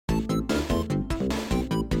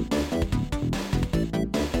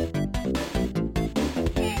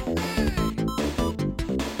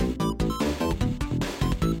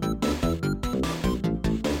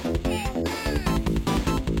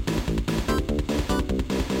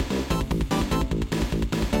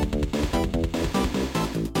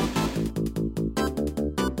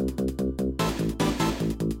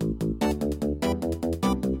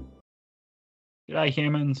G'day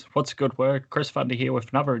humans, what's a good word? Chris Funder here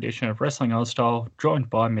with another edition of Wrestling Old Style, joined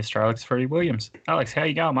by Mr. Alex Freddie Williams. Alex, how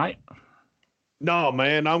you going, mate? No,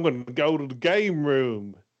 man, I'm going to go to the game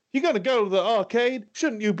room. You got to go to the arcade?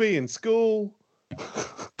 Shouldn't you be in school?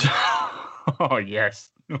 Oh, yes,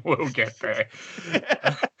 we'll get there.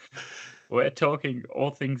 We're talking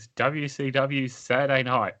all things WCW Saturday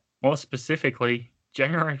night, more specifically,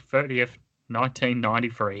 January 30th,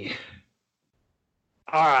 1993.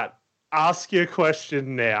 All right, ask your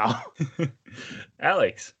question now.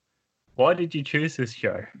 Alex, why did you choose this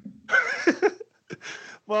show?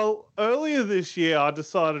 Well, earlier this year, I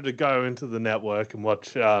decided to go into the network and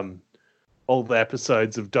watch all the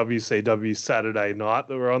episodes of WCW Saturday Night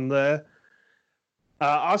that were on there.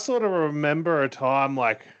 I sort of remember a time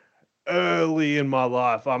like early in my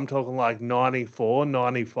life, I'm talking like 94,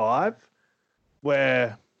 95,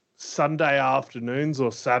 where Sunday afternoons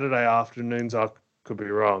or Saturday afternoons, I could be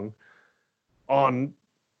wrong, on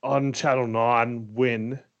Channel 9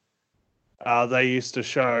 Win, they used to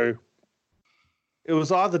show, it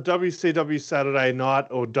was either WCW Saturday Night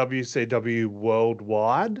or WCW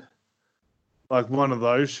Worldwide, like one of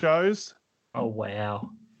those shows. Oh, wow.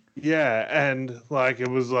 Yeah, and like it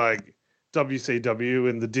was like WCW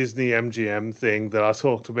and the Disney MGM thing that I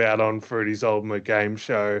talked about on Fruity's Ultimate Game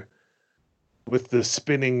Show with the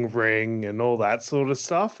spinning ring and all that sort of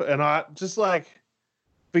stuff. And I just like,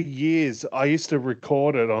 for years, I used to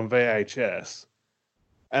record it on VHS.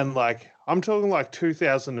 And like, I'm talking like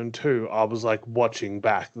 2002, I was like watching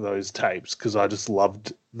back those tapes because I just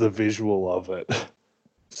loved the visual of it.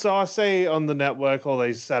 So I see on the network all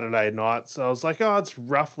these Saturday nights. So I was like, oh, it's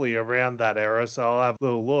roughly around that era. So I'll have a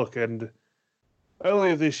little look. And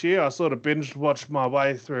earlier this year, I sort of binge watched my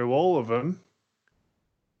way through all of them.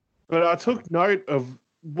 But I took note of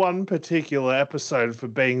one particular episode for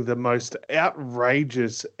being the most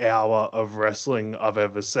outrageous hour of wrestling I've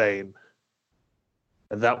ever seen.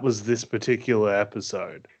 And that was this particular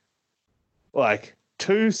episode. Like,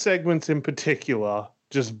 two segments in particular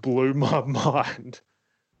just blew my mind.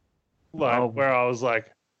 Like, where I was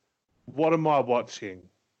like, what am I watching?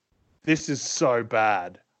 This is so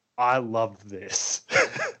bad. I love this.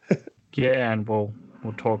 Yeah, and we'll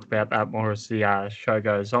talk about that more as the show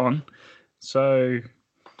goes on. So,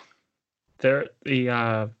 they're at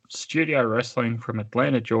the studio wrestling from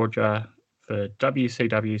Atlanta, Georgia for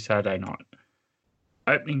WCW Saturday Night.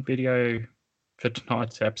 Opening video for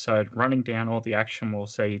tonight's episode, running down all the action we'll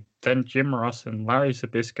see. Then Jim Ross and Larry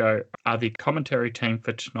Zbyszko are the commentary team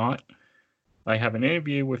for tonight. They have an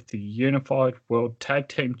interview with the Unified World Tag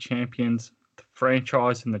Team Champions, the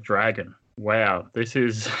Franchise and the Dragon. Wow, this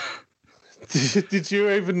is... Did you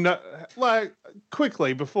even know? Like,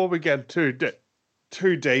 quickly, before we get too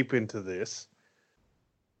deep into this,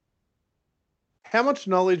 how much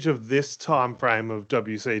knowledge of this time frame of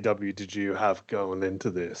WCW did you have going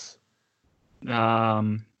into this?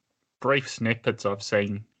 Brief snippets I've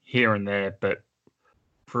seen here and there, but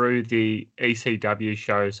through the ECW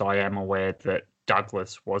shows, I am aware that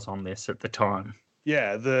Douglas was on this at the time.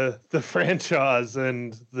 Yeah, the Franchise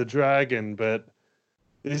and the Dragon, but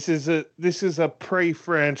this is a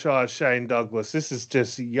pre-franchise Shane Douglas. This is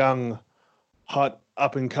just young, hot,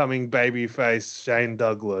 up-and-coming babyface Shane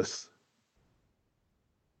Douglas.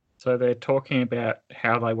 So they're talking about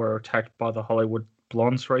how they were attacked by the Hollywood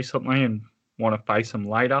Blondes recently and want to face them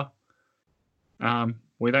later.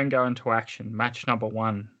 We then go into action. Match number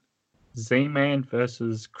 1, Z-Man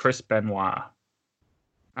versus Chris Benoit.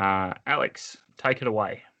 Alex, take it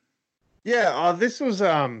away. Yeah, this was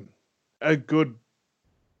a good,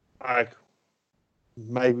 like,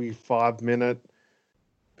 maybe 5-minute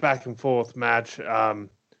back and forth match. Tom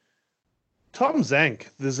Zenk,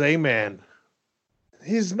 the Z-Man,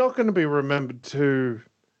 he's not going to be remembered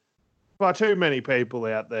by too many people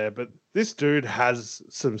out there, but this dude has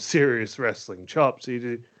some serious wrestling chops.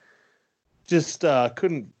 He just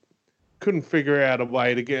couldn't figure out a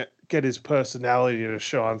way to get his personality to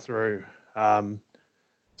shine through.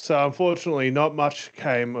 So unfortunately, not much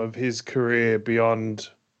came of his career beyond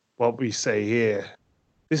what we see here.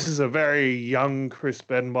 This is a very young Chris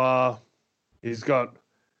Benoit. He's got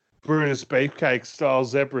Brutus Beefcake style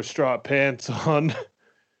zebra stripe pants on.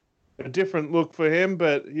 A different look for him,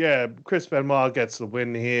 but yeah, Chris Benoit gets the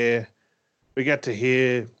win here. We get to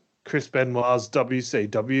hear Chris Benoit's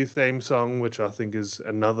WCW theme song, which I think is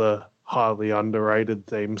another highly underrated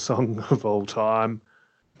theme song of all time.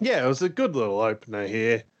 Yeah, it was a good little opener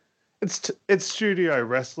here. It's studio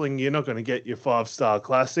wrestling. You're not going to get your 5-star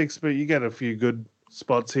classics, but you get a few good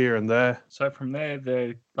spots here and there. So from there,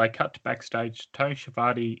 they cut to backstage. Tony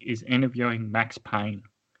Schiavone is interviewing Max Payne.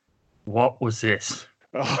 What was this?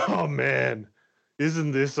 Oh, man.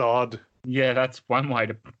 Isn't this odd? Yeah, that's one way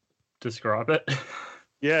to describe it.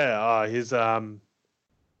 Yeah, his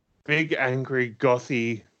big angry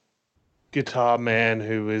gothy guitar man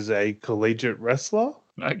who is a collegiate wrestler.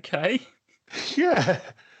 Okay. Yeah.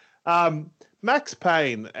 Max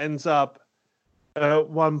Payne ends up at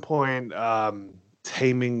one point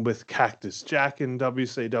teaming with Cactus Jack in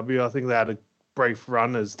WCW. I think they had a brief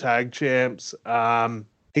run as tag champs.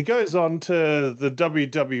 He goes on to the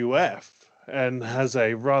WWF and has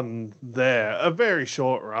a run there, a very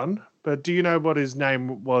short run. But do you know what his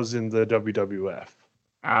name was in the WWF?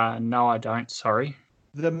 No, I don't. Sorry.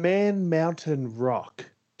 The Man Mountain Rock.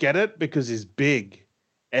 Get it? Because he's big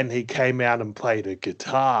and he came out and played a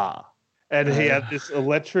guitar. And he had this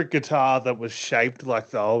electric guitar that was shaped like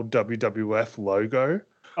the old WWF logo.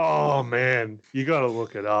 Oh, man, you got to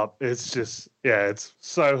look it up. It's just, yeah, it's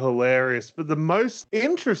so hilarious. But the most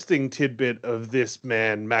interesting tidbit of this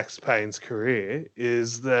man, Max Payne's career,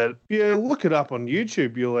 is that, yeah, look it up on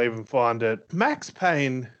YouTube, you'll even find it. Max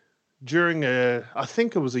Payne, during I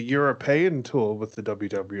think it was a European tour with the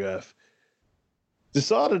WWF,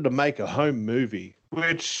 decided to make a home movie,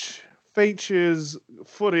 which features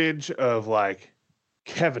footage of like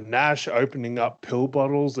Kevin Nash opening up pill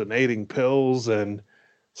bottles and eating pills and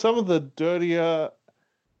some of the dirtier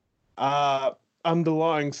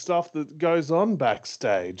underlying stuff that goes on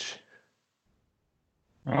backstage.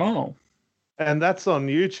 Oh. And that's on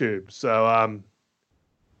YouTube. So,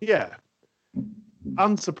 yeah.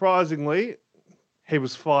 Unsurprisingly, he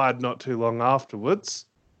was fired not too long afterwards.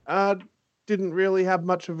 Didn't really have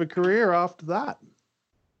much of a career after that.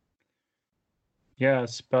 Yeah, I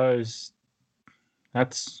suppose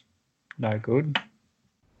that's no good.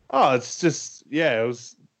 Oh, it's just, yeah,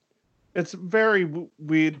 it's very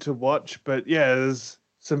weird to watch, but yeah, there's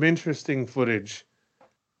some interesting footage.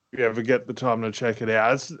 If you ever get the time to check it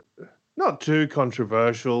out, it's not too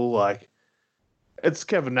controversial. Like, it's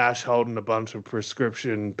Kevin Nash holding a bunch of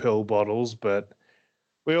prescription pill bottles, but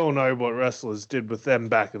we all know what wrestlers did with them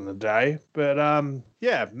back in the day. But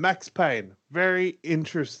yeah, Max Payne, very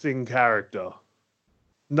interesting character.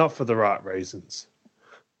 Not for the right reasons.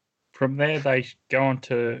 From there, they go on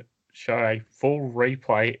to show a full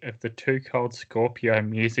replay of the Too Cold Scorpio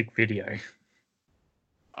music video.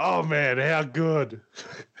 Oh man, how good!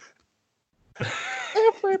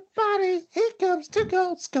 Everybody, here comes Too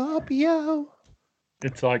Cold Scorpio.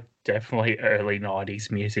 It's like definitely early 90s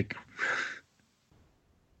music.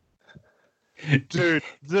 Dude,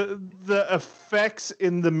 the effects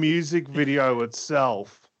in the music video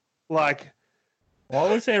itself, like, why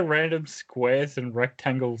was there random squares and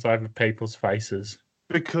rectangles over people's faces?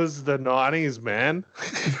 Because the 90s, man.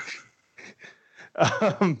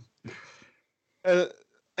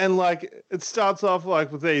 And like it starts off like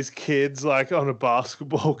with these kids like on a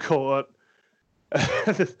basketball court.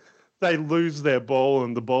 They lose their ball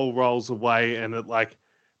and the ball rolls away and it like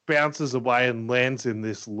bounces away and lands in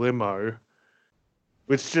this limo,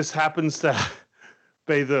 which just happens to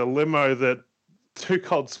be the limo that Too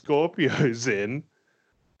Cold Scorpio's in.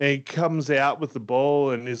 And he comes out with the ball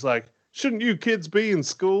and he's like, shouldn't you kids be in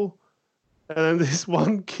school? And then this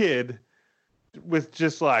one kid with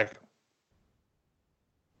just like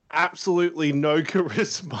absolutely no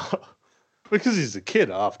charisma, because he's a kid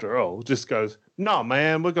after all, just goes, no,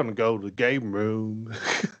 man, we're going to go to the game room.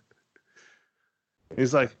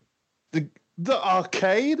 He's like, the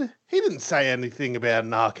arcade? He didn't say anything about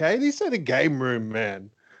an arcade. He said a game room, man.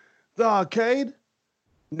 The arcade?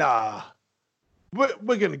 Nah.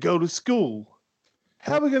 We're going to go to school.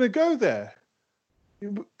 How are we going to go there?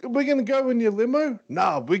 We're going to go in your limo?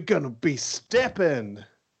 Nah, we're going to be stepping.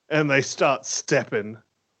 And they start stepping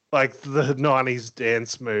like the 90s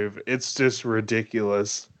dance move. It's just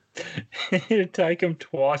ridiculous. It'd take them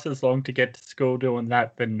twice as long to get to school doing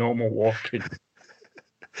that than normal walking.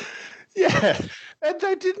 Yeah, and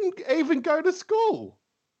they didn't even go to school.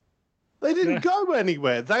 They didn't go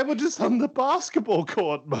anywhere. They were just on the basketball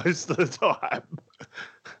court most of the time.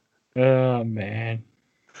 Oh, man.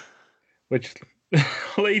 Which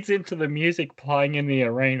leads into the music playing in the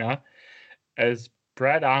arena as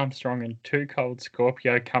Brad Armstrong and Too Cold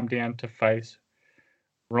Scorpio come down to face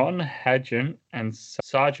Ron Hadgen and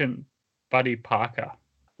Sergeant Buddy Parker.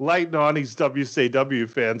 Late 90s WCW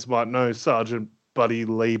fans might know Sergeant Buddy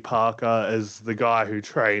Lee Parker as the guy who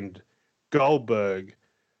trained Goldberg,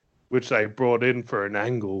 which they brought in for an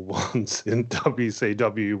angle once in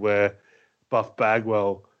WCW where Buff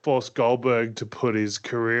Bagwell forced Goldberg to put his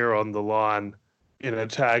career on the line in a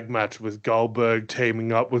tag match with Goldberg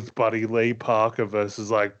teaming up with Buddy Lee Parker versus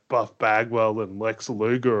like Buff Bagwell and Lex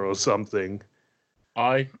Luger or something.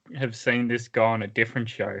 I have seen this guy on a different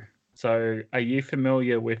show. So, are you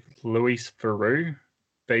familiar with Louis Theroux,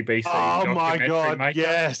 BBC Oh my documentary God, maker?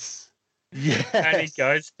 yes. And he Yes.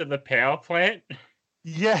 goes to the power plant.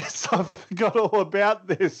 Yes, I forgot all about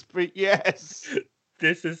this, but yes.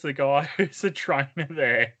 This is the guy who's a trainer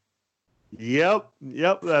there. Yep,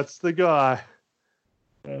 that's the guy.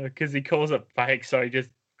 Because he calls it fake, so he just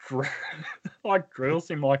drills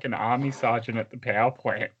him like an army sergeant at the power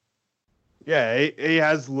plant. Yeah, he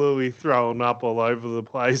has Louis thrown up all over the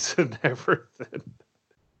place and everything.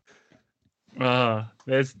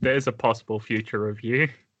 There's a possible future review.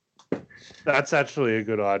 That's actually a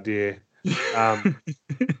good idea.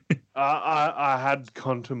 I had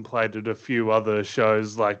contemplated a few other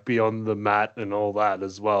shows like Beyond the Mat and all that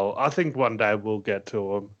as well. I think one day we'll get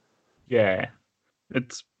to them. Yeah,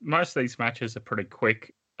 most of these matches are pretty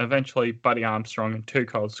quick. Eventually, Buddy Armstrong and Too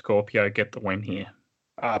Cold Scorpio get the win here.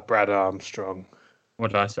 Brad Armstrong.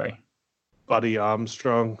 What did I say? Buddy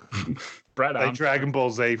Armstrong. Brad They Armstrong. Dragon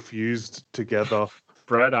Ball Z fused together.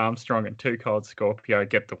 Brad Armstrong and Too Cold Scorpio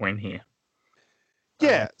get the win here.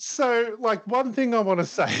 Yeah, so like one thing I want to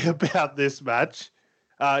say about this match,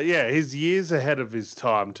 he's years ahead of his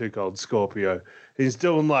time, Too Cold Scorpio. He's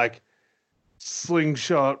doing like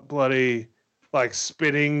slingshot, bloody, like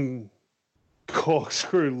spinning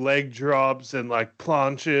corkscrew leg drops and like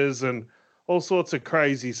planches and all sorts of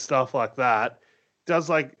crazy stuff like that. Does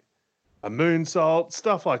like a moonsault,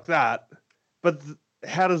 stuff like that. But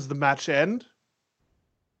how does the match end?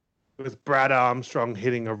 With Brad Armstrong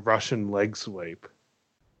hitting a Russian leg sweep.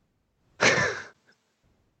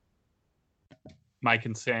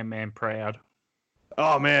 Making Sandman proud.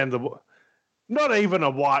 Oh man, not even a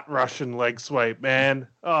white Russian leg sweep, man.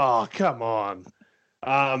 Oh, come on.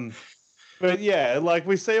 But yeah, like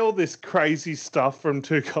we see all this crazy stuff from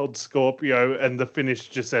Too Cold Scorpio, and the finish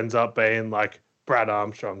just ends up being like Brad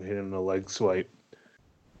Armstrong hitting a leg sweep.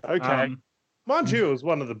 Okay. Mind you, it was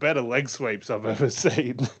one of the better leg sweeps I've ever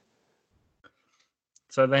seen.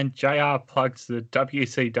 So then JR plugs the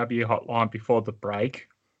WCW hotline before the break.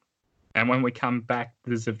 And when we come back,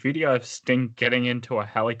 there's a video of Sting getting into a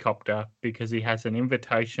helicopter because he has an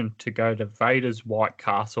invitation to go to Vader's White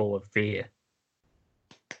Castle of Fear.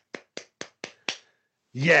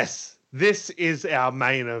 Yes, this is our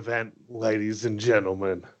main event, ladies and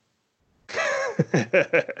gentlemen.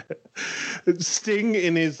 Sting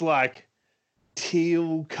in his like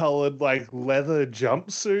teal colored like leather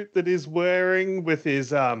jumpsuit that he's wearing with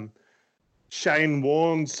his Shane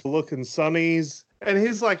Warne's looking sunnies. And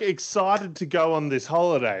he's like excited to go on this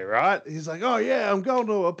holiday, right? He's like, oh yeah, I'm going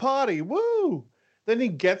to a party. Woo! Then he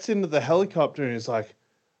gets into the helicopter and he's like,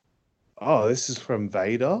 oh, this is from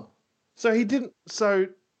Vader? So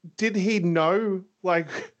did he know like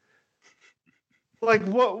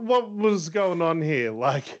what was going on here?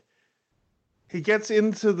 Like he gets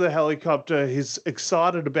into the helicopter, he's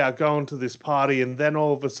excited about going to this party, and then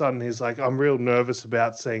all of a sudden he's like, I'm real nervous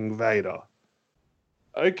about seeing Vader.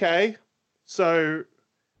 Okay. So,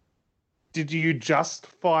 did you just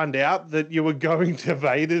find out that you were going to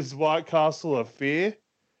Vader's White Castle of Fear?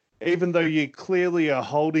 Even though you clearly are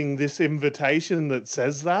holding this invitation that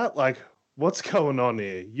says that? Like, what's going on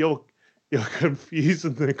here? You're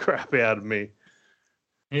confusing the crap out of me.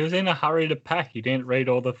 He was in a hurry to pack. He didn't read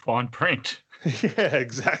all the fine print. Yeah,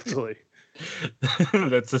 exactly.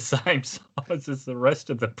 That's the same size as the rest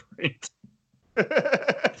of the print.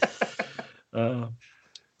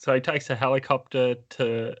 So he takes a helicopter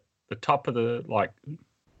to the top of the like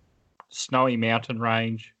snowy mountain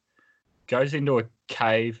range, goes into a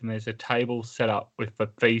cave, and there's a table set up with a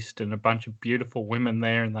feast and a bunch of beautiful women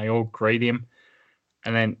there, and they all greet him.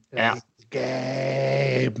 And then out.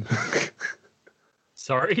 Game.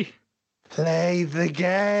 Sorry? Play the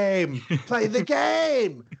game. Play the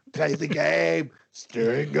game. Play the game.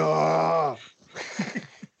 Stinger.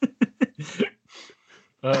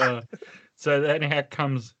 So then out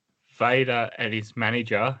comes Vader and his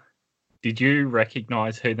manager. Did you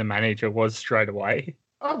recognize who the manager was straight away?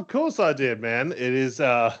 Of course I did, man. It is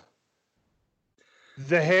the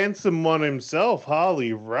handsome one himself,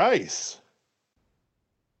 Harley Race.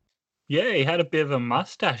 Yeah, he had a bit of a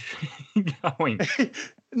mustache going.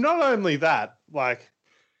 Not only that, like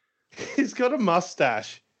he's got a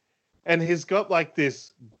mustache and he's got like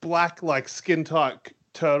this black, like skin tight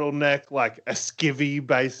turtleneck, like a skivvy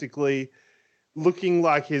basically, looking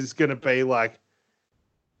like he's gonna be like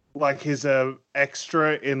he's a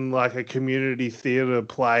extra in like a community theater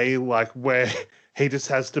play, like where he just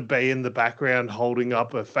has to be in the background holding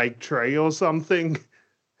up a fake tree or something.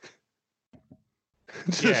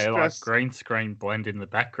 Like green screen blend in the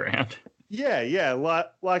background. Yeah,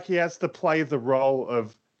 like he has to play the role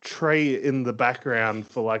of tree in the background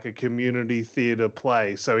for like a community theater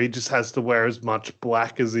play. So he just has to wear as much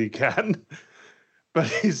black as he can. But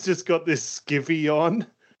he's just got this skivvy on.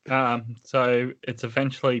 So it's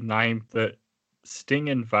eventually named that Sting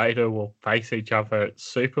and Vader will face each other at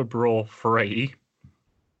Super Brawl 3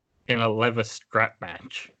 in a leather strap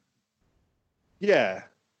match. Yeah.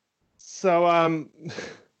 So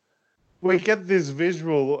we get this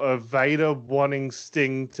visual of Vader wanting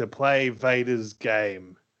Sting to play Vader's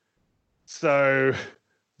game. So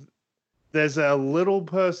there's a little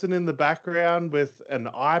person in the background with an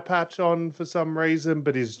eye patch on for some reason,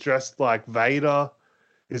 but he's dressed like Vader.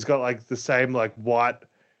 He's got like the same like white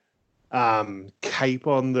cape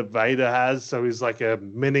on that Vader has. So he's like a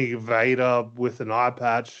mini Vader with an eye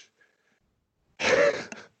patch.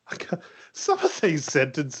 Some of these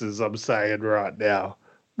sentences I'm saying right now,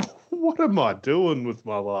 what am I doing with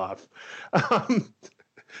my life?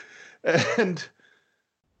 And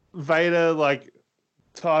Vader like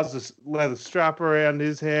ties a leather strap around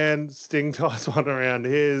his hand. Sting ties one around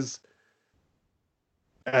his.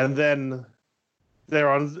 And then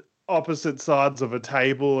they're on opposite sides of a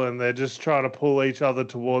table and they're just trying to pull each other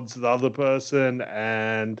towards the other person.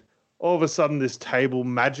 And all of a sudden, this table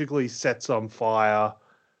magically sets on fire.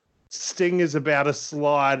 Sting is about to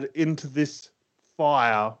slide into this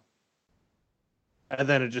fire. And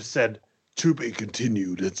then it just said, "To be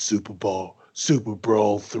continued at Super Brawl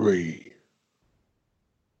 3.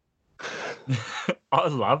 I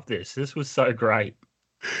love this. This was so great.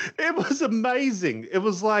 It was amazing. It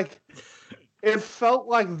was like, it felt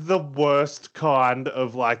like the worst kind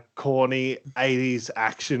of like corny 80s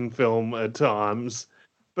action film at times.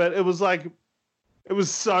 But it was like, it was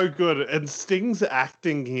so good. And Sting's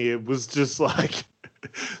acting here was just like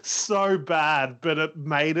so bad, but it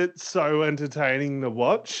made it so entertaining to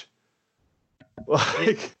watch.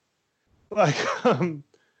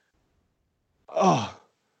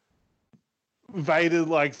 Vader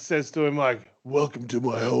like says to him like, "Welcome to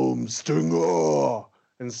my home, Sting." Oh.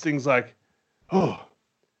 And Sting's like, "Oh,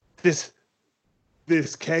 this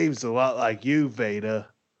cave's a lot like you, Vader.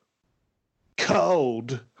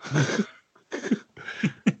 Cold."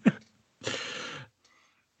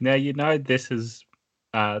 Now, you know this is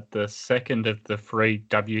the second of the 3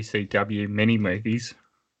 WCW mini-movies.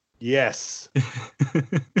 Yes.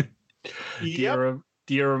 Do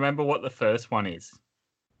you remember what the first one is?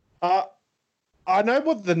 I know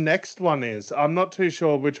what the next one is. I'm not too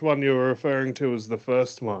sure which one you were referring to as the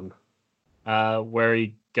first one. Where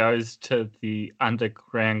he goes to the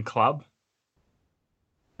underground club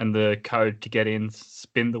and the code to get in,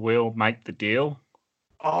 spin the wheel, make the deal.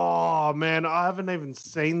 Oh, man, I haven't even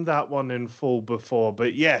seen that one in full before,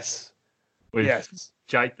 but yes. With yes.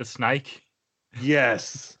 Jake the Snake.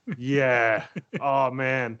 Yes. Yeah. Oh,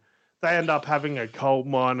 man. They end up having a coal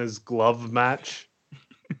miner's glove match.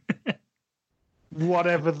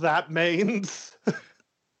 Whatever that means.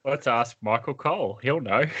 Let's ask Michael Cole. He'll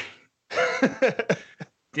know.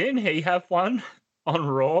 Didn't he have one on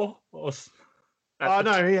Raw? Oh,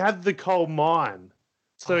 no, he had the coal mine.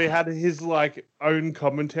 So he had his like own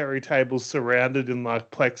commentary table surrounded in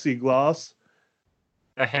like plexiglass.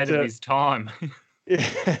 Ahead of his time. Yeah.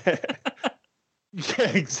 Yeah,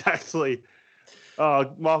 exactly.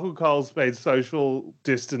 Michael Cole's made social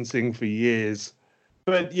distancing for years.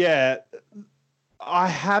 But yeah, I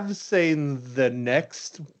have seen the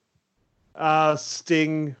next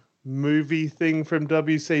Sting movie thing from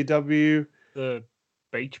WCW. The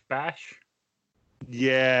Beach Bash?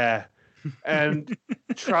 Yeah. And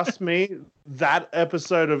trust me, that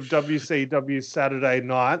episode of WCW Saturday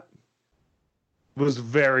Night was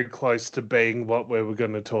very close to being what we were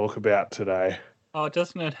going to talk about today. Oh,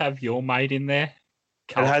 doesn't it have your mate in there?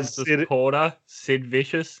 It has supporter, Sid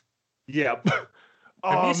Vicious. Yep.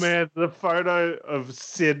 Oh, man, the photo of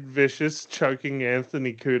Sid Vicious choking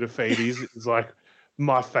Anthony Koutafidis is like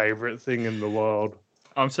my favorite thing in the world.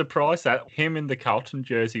 I'm surprised that him in the Carlton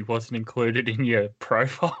jersey wasn't included in your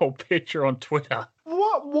profile picture on Twitter.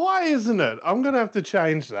 What? Why isn't it? I'm going to have to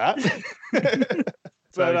change that.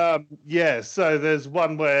 But, yeah, so there's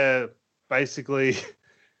one where basically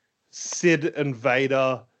Sid and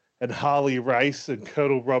Vader and Harley Race and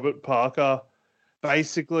Colonel Robert Parker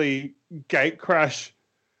basically gate crash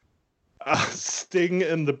Sting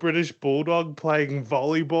and the British Bulldog playing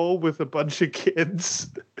volleyball with a bunch of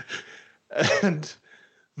kids. And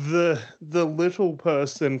the little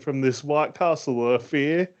person from this White Castle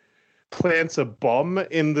affair plants a bomb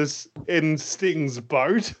in Sting's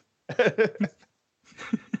boat.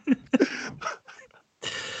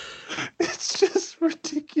 It's just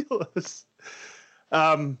ridiculous.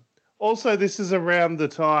 Also, this is around the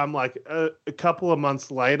time, like a couple of months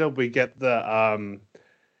later, we get the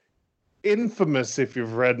infamous, if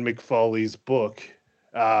you've read Mick Foley's book,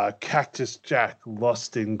 Cactus Jack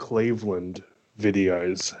Lost in Cleveland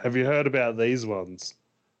videos. Have you heard about these ones?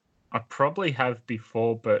 I probably have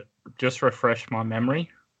before, but just refresh my memory.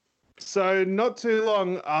 So, not too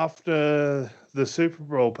long after the Super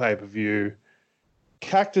Bowl pay-per-view,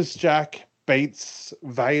 Cactus Jack beats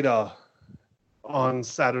Vader on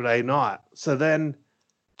Saturday night. So then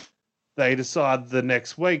they decide the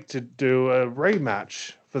next week to do a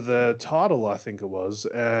rematch for the title, I think it was,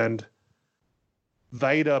 and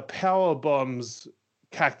Vader power bombs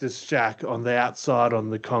Cactus Jack on the outside on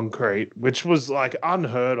the concrete, which was like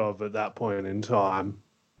unheard of at that point in time.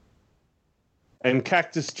 And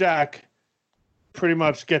Cactus Jack pretty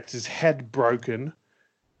much gets his head broken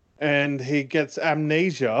and he gets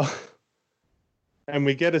amnesia. And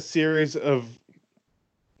we get a series of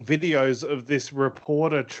videos of this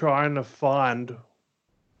reporter trying to find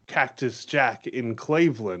Cactus Jack in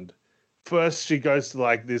Cleveland. First, she goes to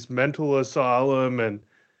like this mental asylum and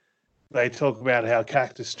they talk about how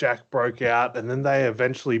Cactus Jack broke out, and then they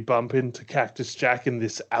eventually bump into Cactus Jack in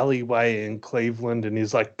this alleyway in Cleveland, and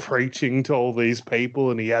he's like preaching to all these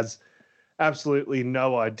people, and he has absolutely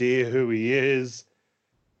no idea who he is.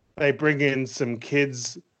 They bring in some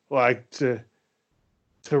kids like to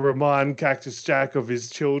remind Cactus Jack of his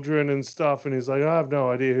children and stuff, and he's like, I have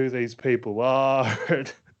no idea who these people are.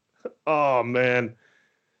 Oh man.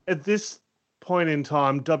 At this point in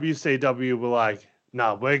time, WCW were like,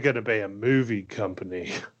 nah, we're going to be a movie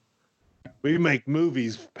company. We make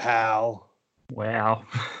movies, pal. Wow.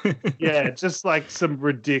 Yeah, just like some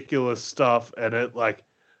ridiculous stuff. And it like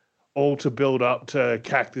all to build up to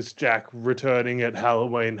Cactus Jack returning at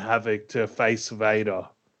Halloween Havoc to face Vader.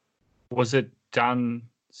 Was it done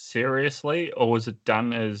seriously, or was it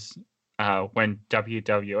done as when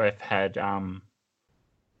WWF had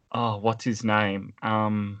what's his name?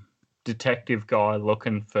 Detective guy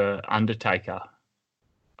looking for Undertaker.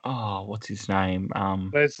 Oh, what's his name?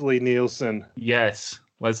 Leslie Nielsen. Yes,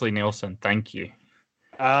 Leslie Nielsen. Thank you.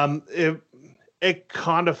 It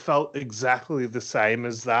kind of felt exactly the same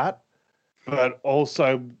as that, but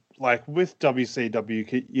also like with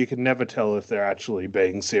WCW, you can never tell if they're actually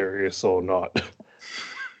being serious or not.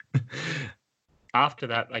 After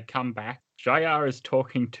that, they come back. JR is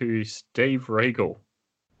talking to Steve Regal.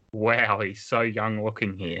 Wow, he's so young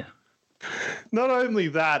looking here. Not only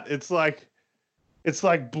that, it's like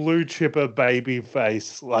blue chipper baby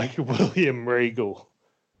face, like William Regal.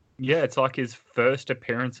 Yeah, it's like his first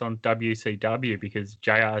appearance on WCW because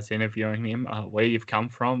JR's interviewing him. Where you've come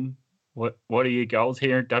from? What are your goals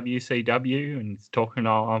here at WCW? And he's talking,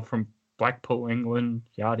 I'm from Blackpool, England,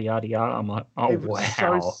 yada yada yada. I'm like, oh He was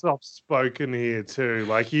so soft spoken here too.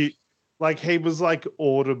 Like he was like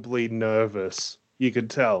audibly nervous. You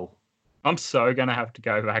could tell. I'm so gonna have to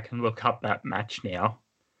go back and look up that match now.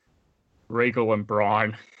 Regal and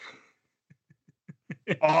Bryan.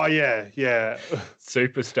 Oh yeah.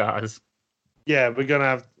 Superstars. Yeah, we're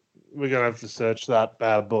gonna have to search that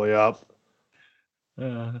bad boy up.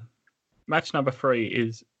 Match number 3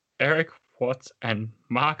 is Eric Watts and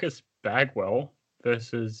Marcus Bagwell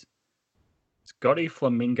versus Scotty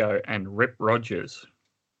Flamingo and Rip Rogers.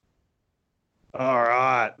 All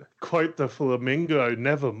right. Quote the Flamingo,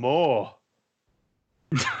 nevermore.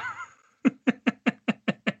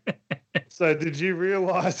 So did you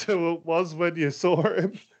realize who it was when you saw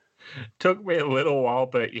him? Took me a little while,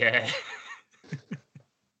 but yeah.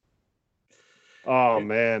 Oh,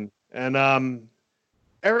 man. And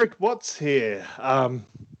Eric Watts here.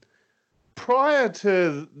 Prior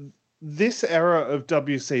to this era of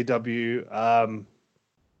WCW,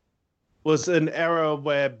 was an era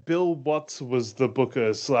where Bill Watts was the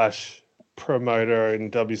booker / promoter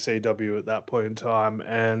in WCW at that point in time,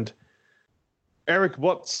 and Eric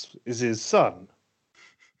Watts is his son.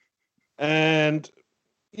 And,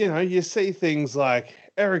 you know, you see things like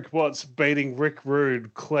Eric Watts beating Rick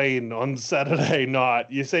Rude clean on Saturday night.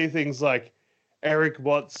 You see things like Eric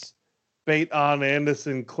Watts beat Arn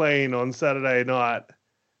Anderson clean on Saturday night.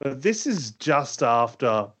 But this is just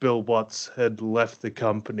after Bill Watts had left the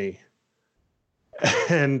company.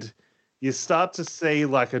 And you start to see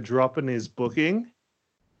like a drop in his booking.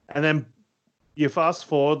 And then you fast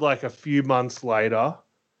forward like a few months later,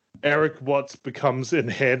 Eric Watts becomes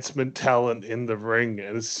enhancement talent in the ring.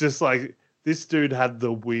 And it's just like, this dude had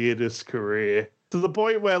the weirdest career. To the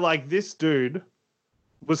point where like this dude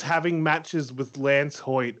was having matches with Lance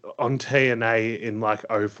Hoyt on TNA in like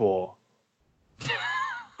 2004.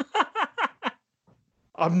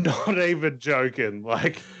 I'm not even joking.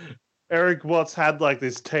 Like, Eric Watts had like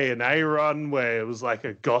this TNA run where it was like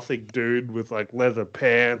a gothic dude with like leather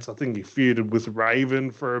pants. I think he feuded with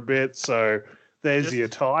Raven for a bit. So there's your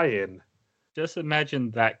tie-in. Just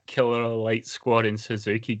imagine that Killer Elite squad in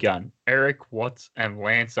Suzuki Gun. Eric Watts and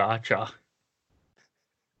Lance Archer.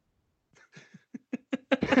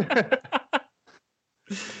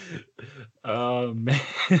 Oh, man.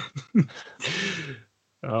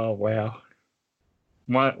 Oh, wow.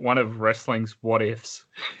 One of wrestling's what ifs.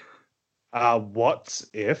 What's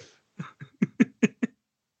if?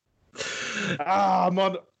 I'm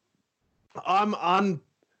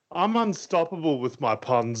unstoppable with my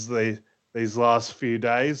puns these last few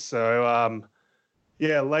days. So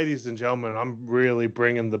yeah, ladies and gentlemen, I'm really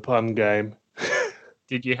bringing the pun game.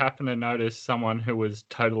 Did you happen to notice someone who was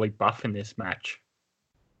totally buff in this match?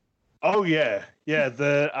 Oh yeah.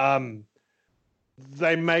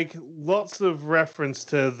 They make lots of reference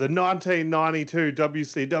to the 1992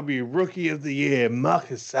 WCW Rookie of the Year,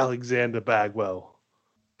 Marcus Alexander Bagwell.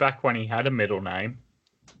 Back when he had a middle name.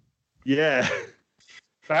 Yeah.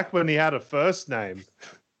 Back when he had a first name.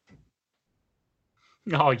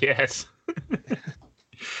 Oh, yes.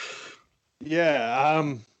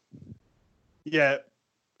 Yeah. Yeah.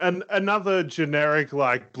 And another generic,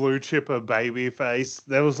 like, blue chipper baby face.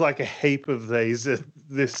 There was like a heap of these at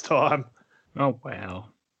this time. Oh, wow.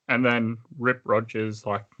 And then Rip Rogers,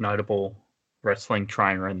 like, notable wrestling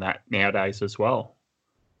trainer in that nowadays as well.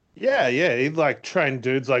 Yeah. He'd like train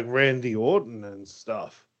dudes like Randy Orton and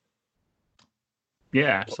stuff. Yeah,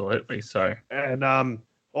 absolutely. So, And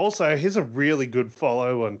also he's a really good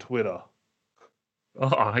follow on Twitter.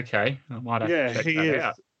 oh, okay. I might have to check that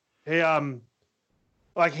out. He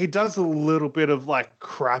like he does a little bit of like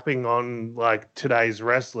crapping on like today's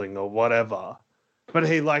wrestling or whatever, but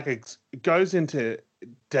he like goes into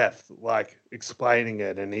depth, like explaining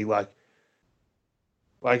it, and he like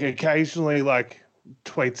occasionally like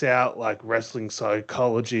tweets out like wrestling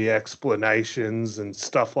psychology explanations and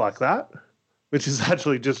stuff like that, which is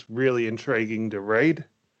actually just really intriguing to read.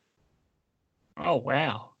 Oh,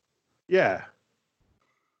 wow. Yeah.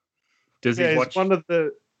 Does he watch?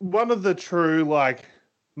 He's one of the true like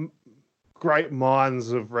great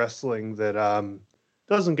minds of wrestling that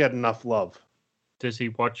doesn't get enough love. Does he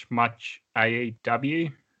watch much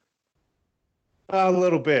AEW? A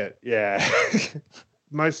little bit, yeah.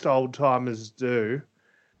 Most old timers do.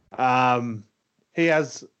 He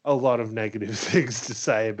has a lot of negative things to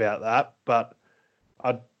say about that, but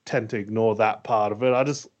I tend to ignore that part of it. I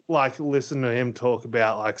just like listen to him talk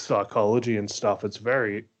about like psychology and stuff. It's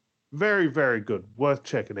very, very, very good. Worth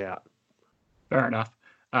checking out. Fair enough.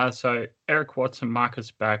 So Eric Watts and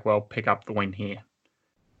Marcus Bagwell pick up the win here.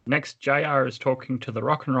 Next, JR is talking to the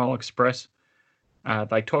Rock and Roll Express.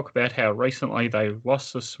 They talk about how recently they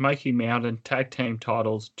lost the Smoky Mountain tag team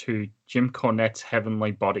titles to Jim Cornette's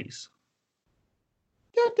Heavenly Bodies.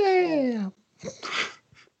 Goddamn.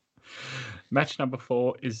 Match number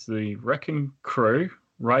 4 is the Wrecking Crew,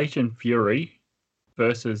 Rage and Fury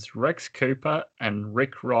versus Rex Cooper and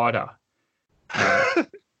Rick Ryder.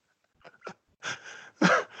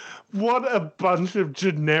 What a bunch of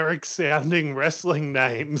generic sounding wrestling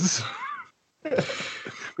names.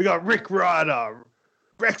 We got Rick Ryder,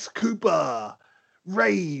 Rex Cooper,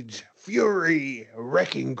 Rage, Fury,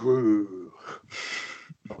 Wrecking Crew.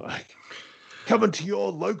 Like, coming to your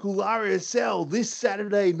local RSL this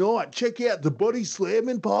Saturday night. Check out the body slam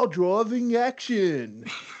and pile driving action.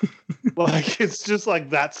 Like, it's just like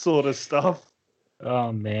that sort of stuff.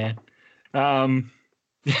 Oh, man.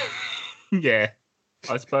 Yeah.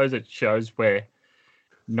 I suppose it shows where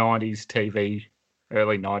 90s TV,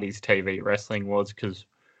 early 90s TV wrestling was, because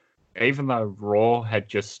even though Raw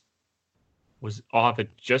was either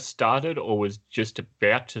just started or was just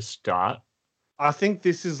about to start. I think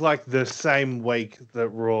this is like the same week that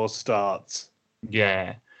Raw starts.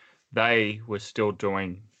 Yeah, they were still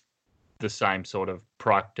doing the same sort of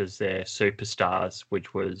product as their superstars,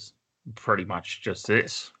 which was pretty much just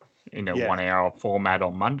this in a 1 hour format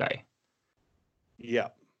on Monday. Yeah.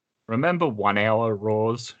 Remember 1 hour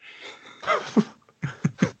Raws?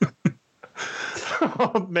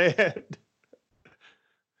 Oh, man.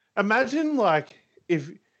 Imagine, like,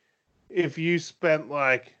 if you spent,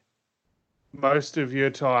 like, most of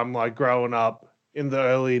your time, like, growing up in the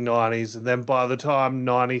early 90s, and then by the time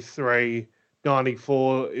 93,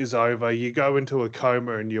 94 is over, you go into a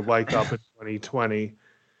coma and you wake up in 2020,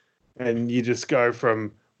 and you just go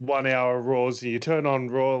from 1 hour Raws, and you turn on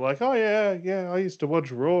Raw like, oh, yeah, I used to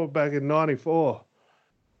watch Raw back in 94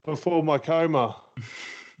 before my coma.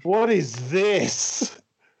 What is this?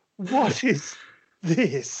 What is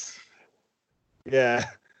this? Yeah.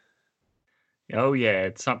 Oh, yeah,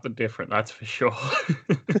 it's something different, that's for sure.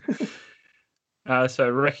 So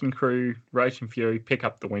Wrecking Crew, Rage and Fury pick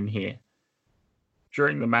up the win here.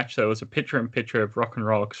 During the match, there was a picture-in-picture of Rock and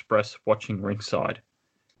Roll Express watching ringside.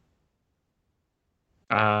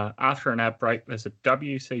 After an ad break, there's a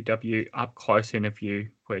WCW up-close interview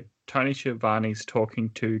where Tony Schiavone's talking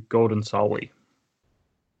to Gordon Soley.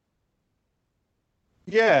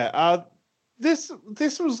 Yeah, this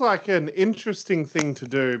was like an interesting thing to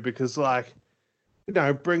do because, like, you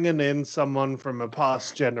know, bringing in someone from a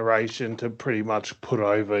past generation to pretty much put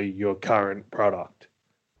over your current product.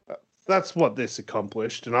 That's what this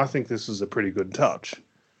accomplished, and I think this was a pretty good touch.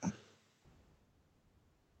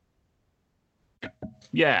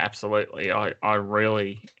 Yeah, absolutely. I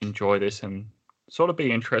really enjoy this and sort of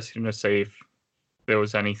be interested to see if there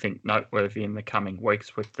was anything noteworthy in the coming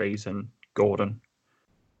weeks with these and Gordon.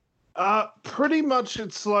 Pretty much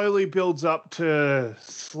it slowly builds up to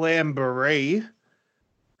Slamboree.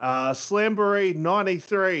 Slamboree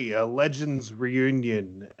 93, a Legends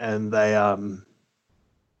reunion, and they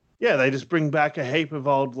just bring back a heap of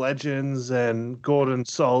old legends, and Gordon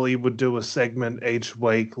Soley would do a segment each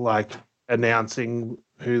week, like announcing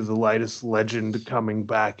who the latest legend coming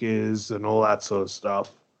back is and all that sort of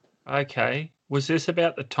stuff. Okay. Was this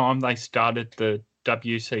about the time they started the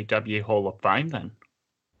WCW Hall of Fame then?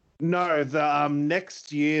 No, the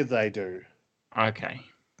next year they do. Okay.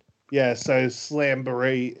 Yeah, so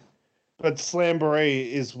Slamboree, but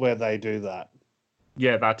Slamboree is where they do that.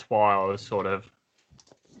 Yeah, that's why I was sort of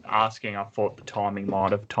asking. I thought the timing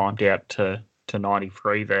might have timed out to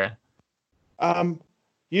 93 there.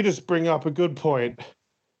 You just bring up a good point.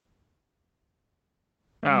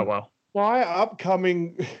 Oh, well. My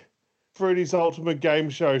upcoming Fruity's Ultimate Game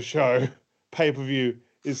Show pay-per-view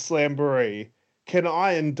is Slamboree. Can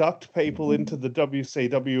I induct people into the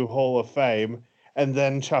WCW Hall of Fame and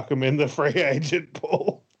then chuck them in the free agent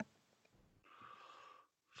pool?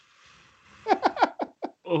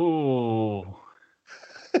 Oh.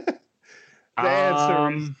 The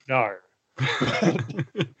answer is no.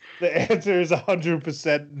 The answer is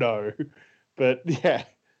 100% no. But yeah.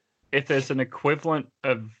 If there's an equivalent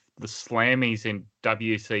of the Slammies in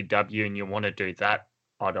WCW and you want to do that,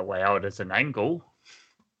 I'd allow it as an angle.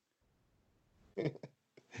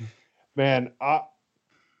 Man,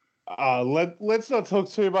 let's not talk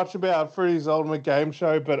too much about Fruity's Ultimate Game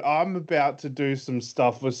Show, but I'm about to do some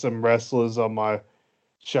stuff with some wrestlers on my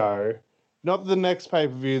show. Not the next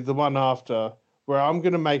pay-per-view, the one after, where I'm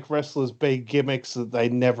going to make wrestlers be gimmicks that they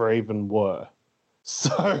never even were.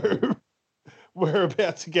 So we're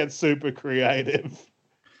about to get super creative.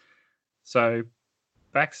 So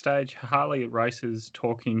backstage, Harley Race's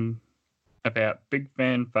talking about Big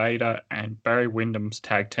Van Vader and Barry Windham's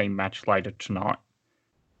tag team match later tonight.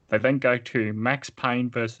 They then go to Max Payne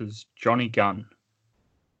versus Johnny Gunn.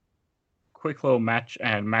 Quick little match,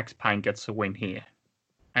 and Max Payne gets the win here.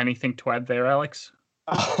 Anything to add there, Alex?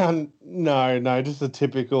 No, just a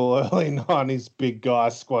typical early 90s big guy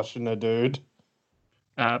squashing a dude.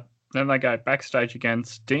 Then they go backstage again.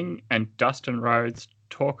 Sting and Dustin Rhodes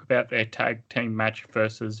talk about their tag team match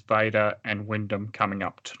versus Vader and Windham coming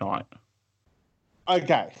up tonight.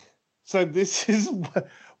 Okay, so this is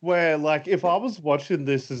where, like, if I was watching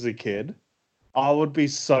this as a kid, I would be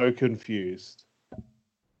so confused.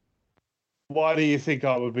 Why do you think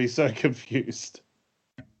I would be so confused?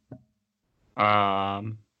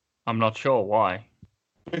 I'm not sure why.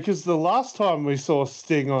 Because the last time we saw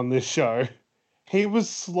Sting on this show, he was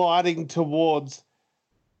sliding towards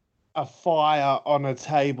a fire on a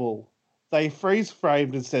table. They freeze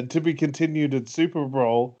framed and said to be continued at Super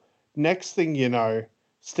Bowl. Next thing you know,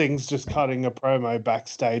 Sting's just cutting a promo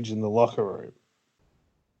backstage in the locker room.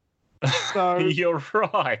 So You're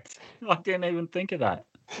right. I didn't even think of that.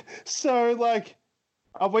 So, like,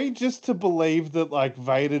 are we just to believe that, like,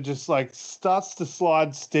 Vader just, like, starts to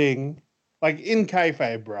slide Sting, like, in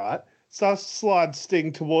kayfabe, right? Starts to slide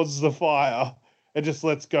Sting towards the fire and just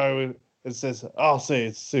lets go and says, I'll see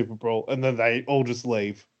it's Super Bowl. And then they all just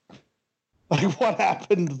leave. Like, what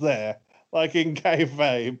happened there? Like, in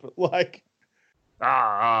kayfabe? Like...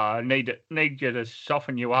 need you to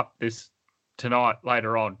soften you up this tonight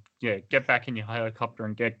later on. Yeah, get back in your helicopter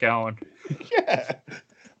and get going. Yeah.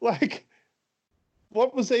 Like,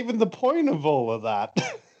 what was even the point of all of that?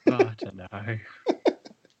 I don't know.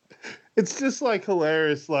 It's just, like,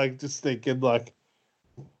 hilarious, like, just thinking, like,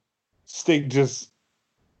 Sting just,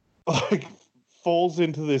 like, falls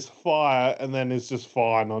into this fire and then is just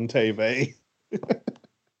fine on TV.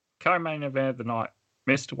 Co-main event of the night,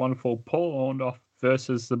 Mr. Wonderful Paul Orndorff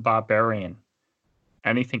versus the Barbarian.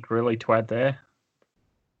 Anything really to add there?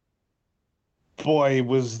 boy,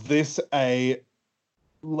 was this a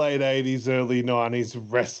late 80s, early 90s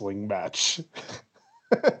wrestling match.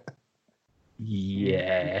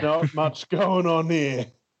 Yeah. Not much going on here.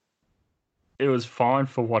 It was fine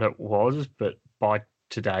for what it was, but by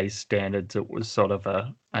today's standards, it was sort of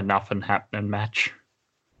a nothing happening match.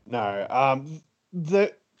 No.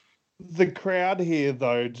 The crowd here,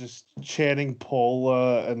 though, just chanting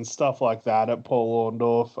Paula and stuff like that at Paul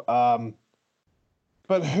Orndorff.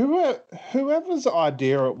 But whoever's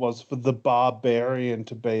idea it was for the Barbarian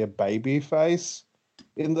to be a babyface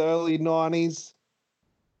in the early 90s,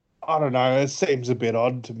 I don't know, it seems a bit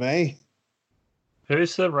odd to me.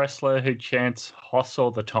 Who's the wrestler who chants Hoss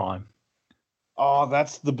all the time? Oh,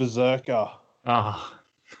 that's the Berserker. Ah.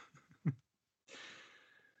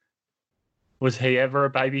 Was he ever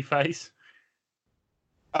a babyface?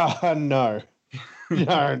 No.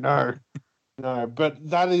 No. But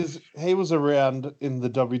he was around in the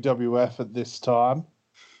WWF at this time.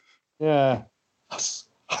 Yeah. Huss.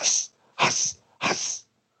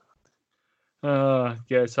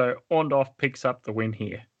 Yeah, so Orndorff picks up the win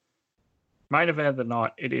here. Main event of the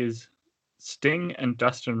night, it is Sting and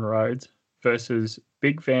Dustin Rhodes versus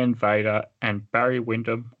Big Van Vader and Barry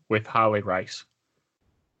Windham with Harley Race.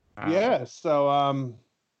 Yeah, so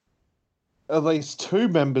at least two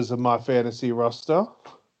members of my fantasy roster.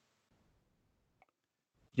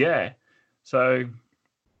 Yeah, so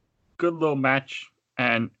good little match,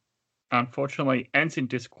 and unfortunately ends in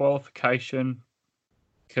disqualification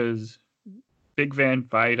because Big Van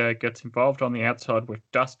Vader gets involved on the outside with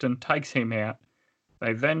Dustin, takes him out.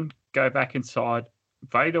 They then go back inside.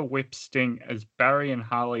 Vader whips Sting as Barry and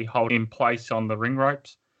Harley hold in place on the ring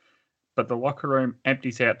ropes, but the locker room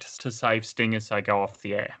empties out to save Sting as they go off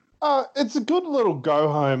the air. It's a good little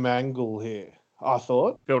go-home angle here, I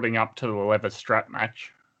thought. Building up to the leather strap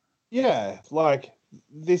match. Yeah, like,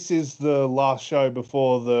 this is the last show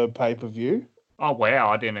before the pay-per-view. Oh, wow,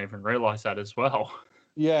 I didn't even realise that as well.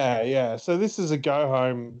 Yeah. So this is a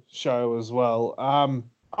go-home show as well.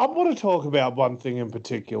 I want to talk about one thing in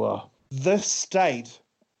particular. The state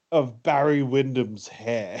of Barry Windham's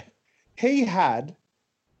hair. He had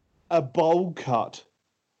a bowl cut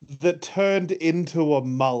that turned into a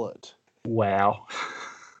mullet. Wow.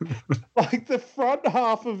 Like, the front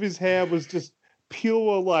half of his hair was just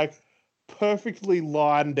pure, like, perfectly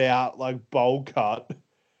lined out, like, bowl cut.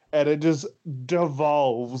 And it just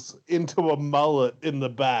devolves into a mullet in the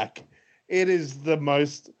back. It is the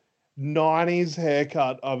most 90s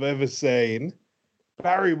haircut I've ever seen.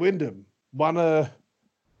 Barry Windham, one of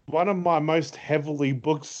my most heavily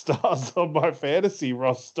booked stars on my fantasy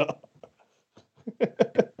roster.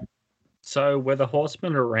 So were the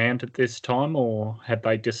Horsemen around at this time, or had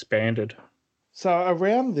they disbanded? So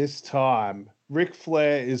around this time, Ric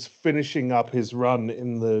Flair is finishing up his run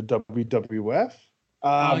in the WWF.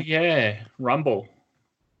 Oh, yeah. Rumble.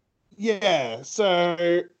 Yeah,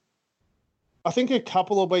 so I think a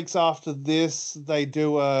couple of weeks after this, they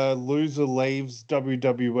do a loser leaves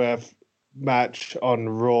WWF match on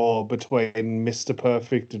Raw between Mr.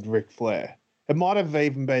 Perfect and Ric Flair. It might have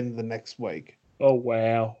even been the next week. Oh,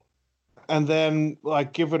 wow. And then,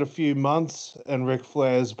 like, give it a few months, and Ric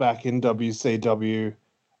Flair's back in WCW.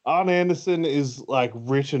 Arn Anderson is, like,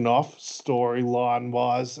 written off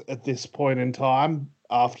storyline-wise at this point in time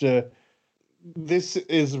after... This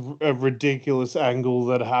is a ridiculous angle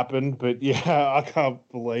that happened, but yeah, I can't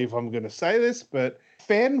believe I'm going to say this, but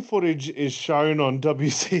fan footage is shown on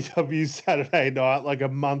WCW Saturday Night, like a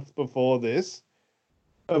month before this,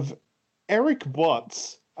 of Eric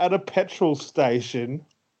Watts at a petrol station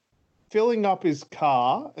filling up his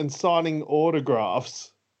car and signing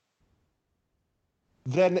autographs.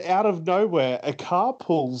 Then out of nowhere, a car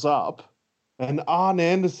pulls up and Arn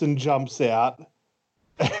Anderson jumps out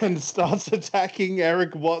and starts attacking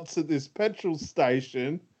Eric Watts at this petrol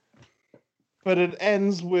station. But it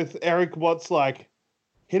ends with Eric Watts, like,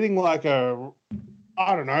 hitting, like, a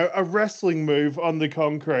wrestling move on the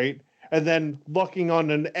concrete and then locking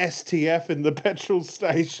on an STF in the petrol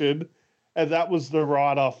station. And that was the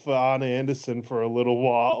write-off for Arn Anderson for a little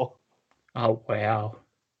while. Oh, wow.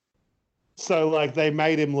 So, like, they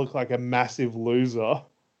made him look like a massive loser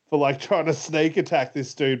for, like, trying to sneak attack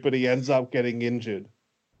this dude, but he ends up getting injured.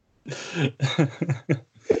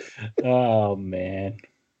 Oh, man.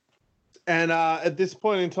 And at this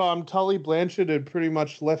point in time, Tully Blanchard had pretty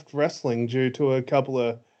much left wrestling due to a couple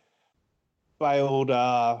of failed,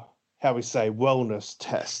 wellness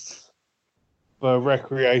tests for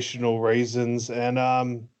recreational reasons.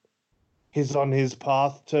 And he's on his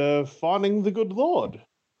path to finding the good Lord.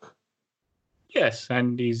 Yes,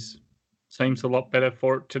 and he seems a lot better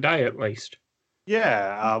for it today, at least.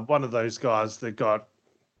 Yeah, one of those guys that got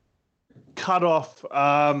cut off.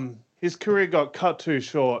 His career got cut too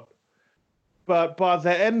short. But by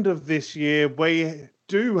the end of this year, we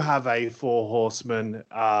do have a four horsemen: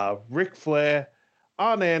 Ric Flair,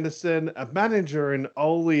 Arn Anderson, a manager in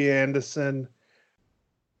Ole Anderson,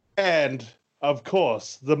 and of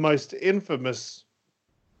course, the most infamous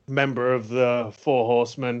member of the Four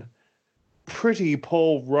Horsemen, Pretty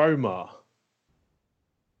Paul Roma.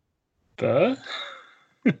 The?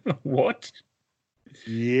 What?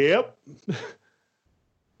 Yep.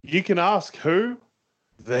 You can ask who?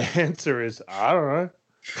 The answer is, I don't know.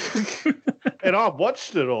 And I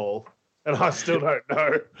watched it all, and I still don't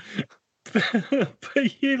know.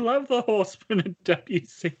 But you love the Horsemen in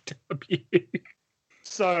WCW.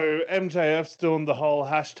 So MJF's doing the whole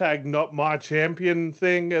hashtag not my champion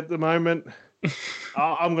thing at the moment.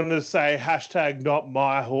 I'm going to say hashtag not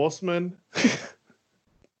my horseman.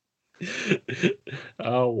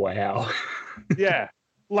 Oh, wow. Yeah.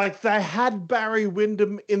 Like they had Barry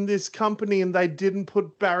Windham in this company and they didn't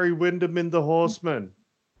put Barry Windham in the Horseman.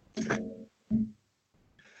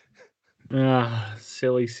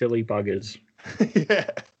 Silly, silly buggers. Yeah.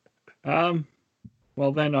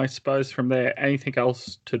 Well, then I suppose from there, anything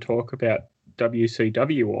else to talk about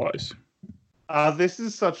WCW wise? This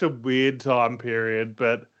is such a weird time period,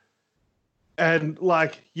 and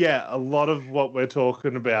like, yeah, a lot of what we're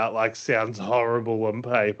talking about like sounds horrible on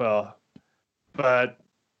paper, but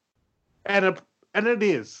and it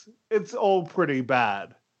is. It's all pretty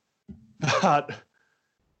bad, but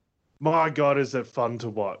my God, is it fun to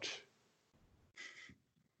watch?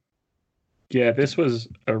 Yeah, this was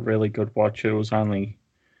a really good watch. It was only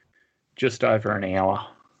just over an hour.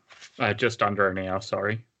 Just under an hour,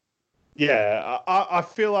 sorry. Yeah, I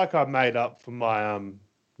feel like I made up for my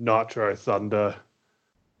Nitro Thunder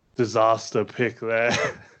disaster pick there.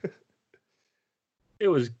 It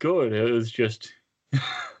was good. It was just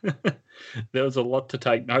there was a lot to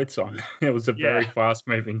take notes on. It was a very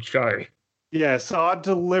fast-moving show. Yeah, so I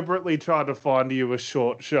deliberately tried to find you a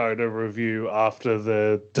short show to review after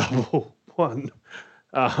the double one.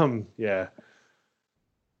 Yeah.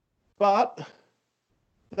 But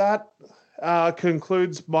that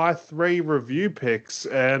concludes my 3 review picks.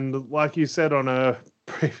 And like you said on a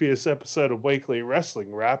previous episode of Weekly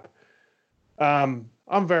Wrestling Wrap, I'm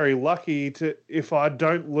very lucky if I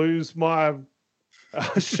don't lose my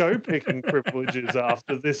show picking privileges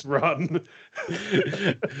after this run.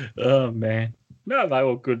 Oh man, no, they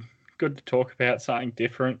were good. Good to talk about something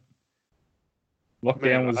different.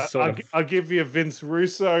 Lockdown was sort of. I'll give you Vince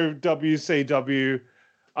Russo, WCW.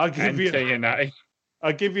 I'll give you TNA.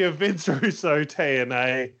 I'll give you Vince Russo,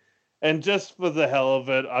 TNA, and just for the hell of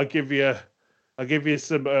it, I'll give you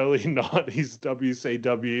some early '90s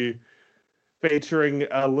WCW featuring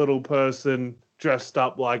a little person dressed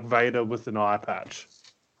up like Vader with an eye patch.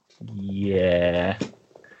 Yeah.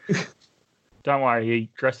 Don't worry, he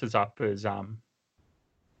dresses up as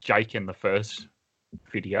Jake in the first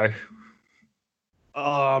video.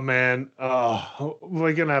 Oh man. Oh,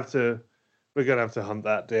 we're gonna have to hunt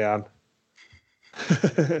that down.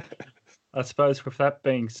 I suppose with that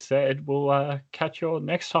being said, we'll catch you all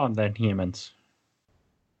next time then, humans.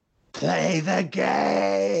 Play the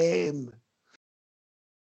game.